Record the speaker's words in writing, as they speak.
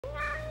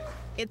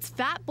It's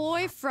Fat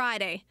Boy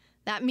Friday.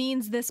 That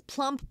means this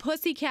plump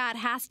pussycat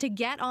has to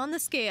get on the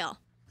scale.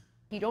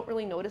 You don't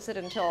really notice it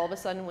until all of a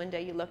sudden one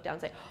day you look down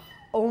and say,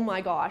 oh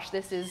my gosh,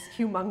 this is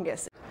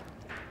humongous.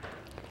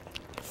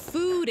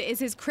 Food is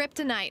his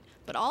kryptonite,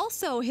 but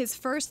also his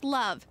first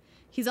love.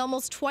 He's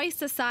almost twice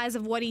the size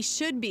of what he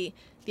should be,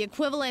 the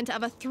equivalent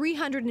of a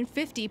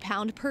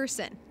 350-pound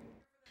person.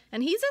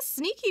 And he's a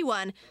sneaky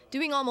one,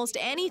 doing almost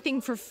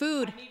anything for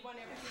food.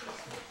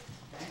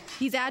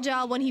 He's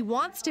agile when he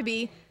wants to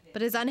be,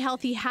 but his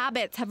unhealthy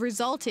habits have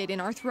resulted in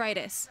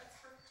arthritis.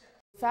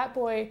 Fat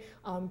Boy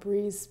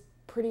breathes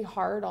pretty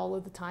hard all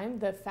of the time.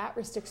 The fat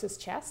restricts his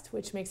chest,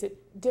 which makes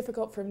it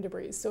difficult for him to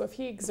breathe. So if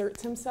he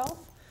exerts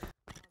himself,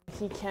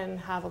 he can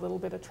have a little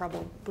bit of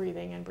trouble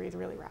breathing and breathe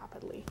really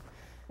rapidly.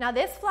 Now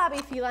this flabby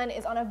feline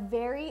is on a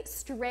very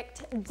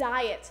strict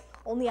diet,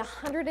 only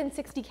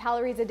 160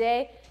 calories a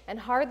day and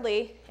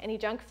hardly any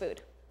junk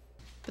food.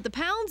 But the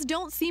pounds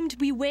don't seem to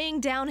be weighing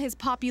down his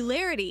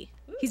popularity.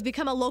 He's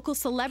become a local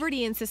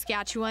celebrity in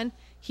Saskatchewan.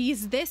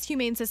 He's this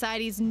Humane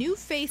Society's new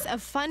face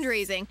of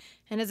fundraising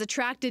and has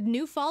attracted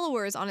new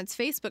followers on its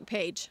Facebook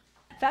page.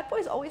 Fat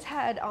Boy's always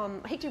had, I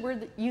hate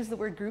to use the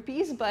word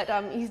groupies, but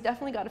he's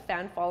definitely got a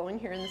fan following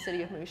here in the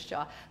city of Moose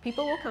Jaw.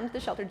 People will come to the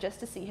shelter just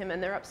to see him,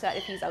 and they're upset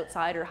if he's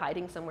outside or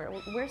hiding somewhere.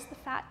 Where's the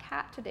fat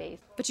cat today?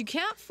 But you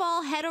can't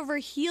fall head over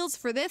heels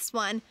for this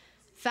one.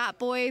 Fat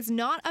Boy is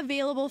not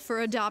available for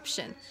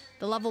adoption.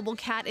 The lovable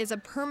cat is a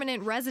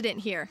permanent resident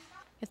here.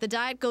 If the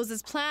diet goes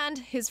as planned,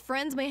 his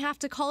friends may have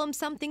to call him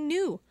something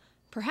new.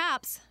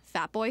 Perhaps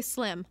Fat Boy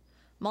Slim.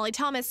 Molly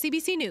Thomas,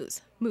 CBC News,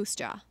 Moose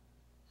Jaw.